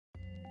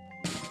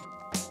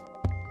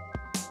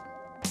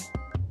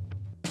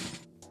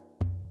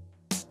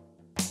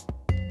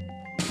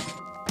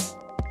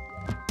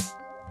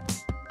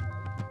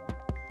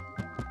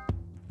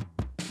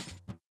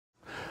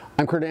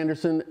I'm Kurt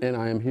Anderson, and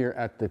I am here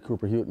at the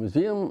Cooper Hewitt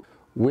Museum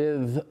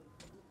with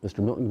Mr.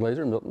 Milton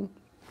Glaser. Milton,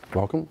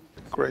 welcome.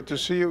 Great to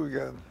see you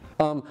again.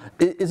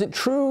 Is it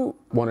true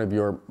one of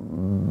your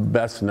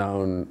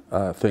best-known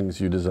things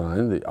you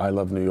designed, the I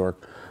Love New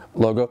York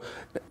logo?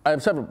 I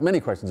have many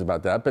questions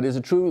about that, but is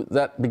it true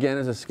that began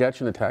as a sketch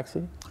in a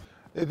taxi?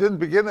 It didn't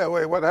begin that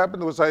way. What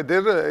happened was I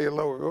did a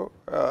logo.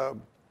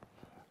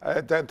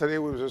 Identity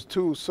was just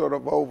two sort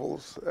of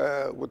ovals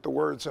with the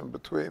words in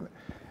between.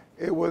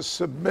 It was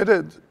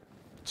submitted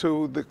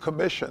to the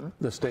commission.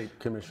 The state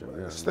commission,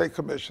 yeah. State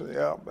commission,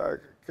 yeah. I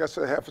guess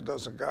a half a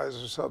dozen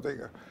guys or something,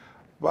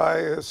 by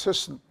an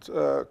assistant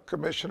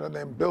commissioner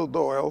named Bill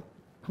Doyle,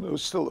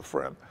 who's still a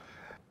friend.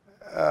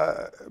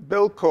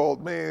 Bill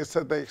called me and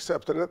said they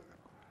accepted it.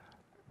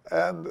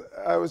 And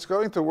I was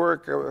going to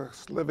work. I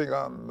was living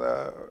on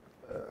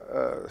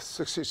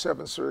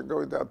 67th Street,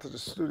 going down to the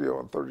studio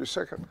on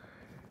 32nd.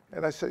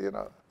 And I said, you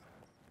know,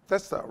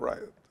 that's not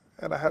right.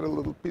 And I had a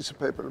little piece of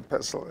paper and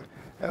pencil,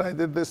 and I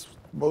did this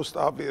most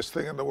obvious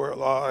thing in the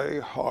world, I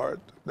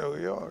Heart New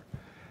York.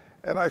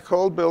 And I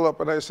called Bill up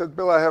and I said,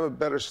 Bill, I have a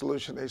better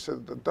solution. He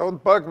said,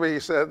 don't bug me. He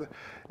said,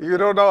 you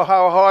don't know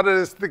how hard it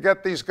is to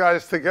get these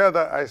guys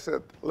together. I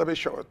said, let me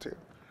show it to you.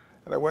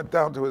 And I went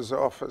down to his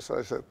office.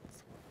 I said,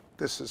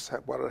 this is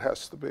what it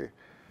has to be.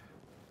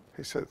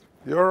 He said,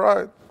 you're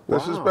right.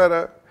 This is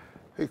better.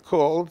 He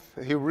called,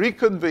 he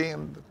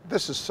reconvened.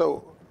 This is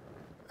so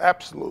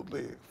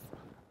absolutely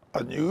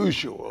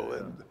unusual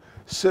in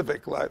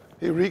civic life.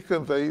 He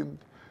reconvened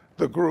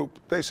the group.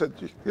 They said,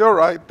 you're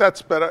right,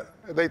 that's better.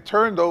 They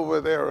turned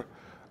over their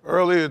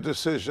earlier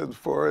decision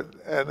for it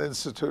and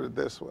instituted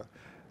this one.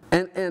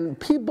 And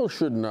people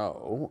should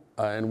know,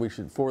 and we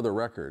should, for the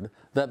record,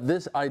 that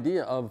this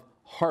idea of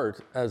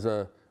heart as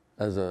a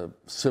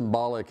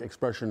symbolic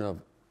expression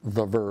of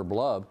the verb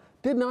love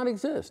did not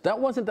exist. That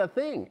wasn't a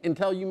thing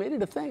until you made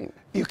it a thing.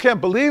 You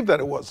can't believe that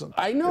it wasn't.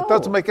 I know. It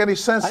doesn't make any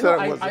sense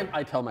that it wasn't.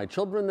 I tell my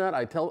children that.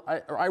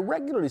 I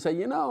regularly say,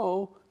 you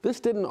know, this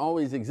didn't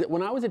always exist.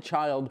 When I was a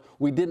child,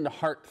 we didn't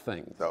heart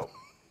things. No.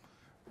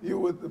 You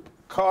would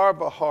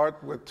carve a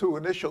heart with two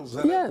initials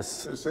in it.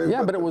 Yes.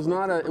 Yeah, but it was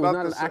not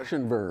an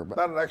action verb.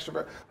 Not an action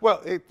verb.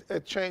 Well,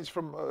 it changed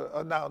from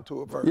a noun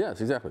to a verb.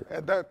 Yes, exactly.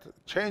 And that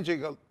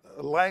changing a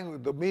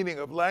language, the meaning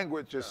of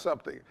language is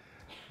something.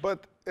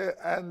 But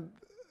and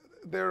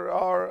there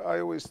are,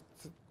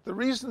 the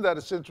reason that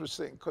it's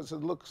interesting, because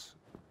it looks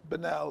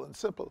banal and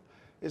simple,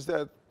 is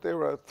that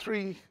there are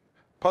three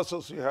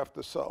puzzles you have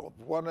to solve.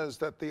 One is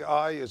that the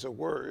I is a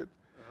word.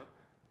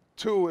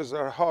 Two is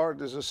our heart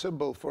is a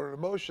symbol for an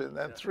emotion.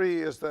 And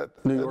three is that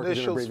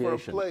initials for a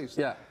place.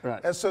 Yeah,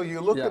 right. And so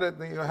you look at it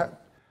and you have,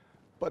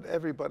 but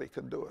everybody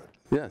can do it.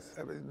 Yes.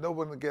 I mean, no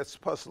one gets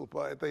puzzled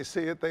by it. They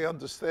see it, they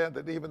understand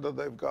it, even though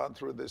they've gone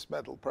through this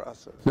mental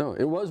process. No,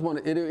 it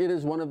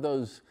is one of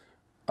those,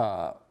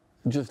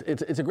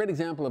 it's a great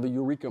example of a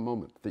eureka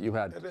moment that you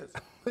had. It is.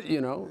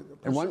 You know,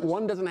 and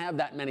one doesn't have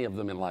that many of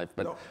them in life,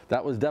 but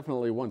that was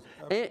definitely one.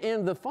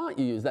 And the font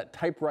you used, that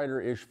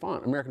typewriter-ish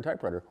font, American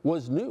typewriter,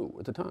 was new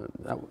at the time.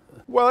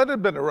 Well, it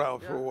had been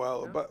around for a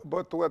while, but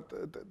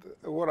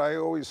what I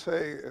always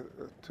say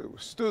to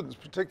students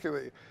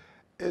particularly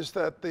is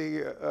that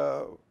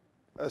the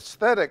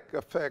aesthetic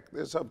effect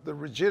is of the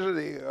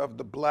rigidity of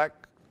the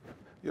black,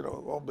 you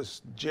know,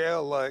 almost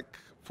jail-like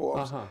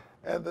forms,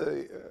 and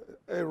the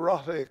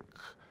erotic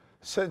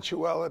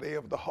sensuality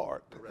of the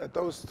heart. And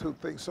those two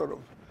things sort of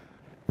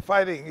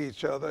fighting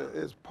each other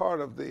is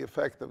part of the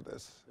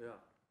effectiveness. Yeah.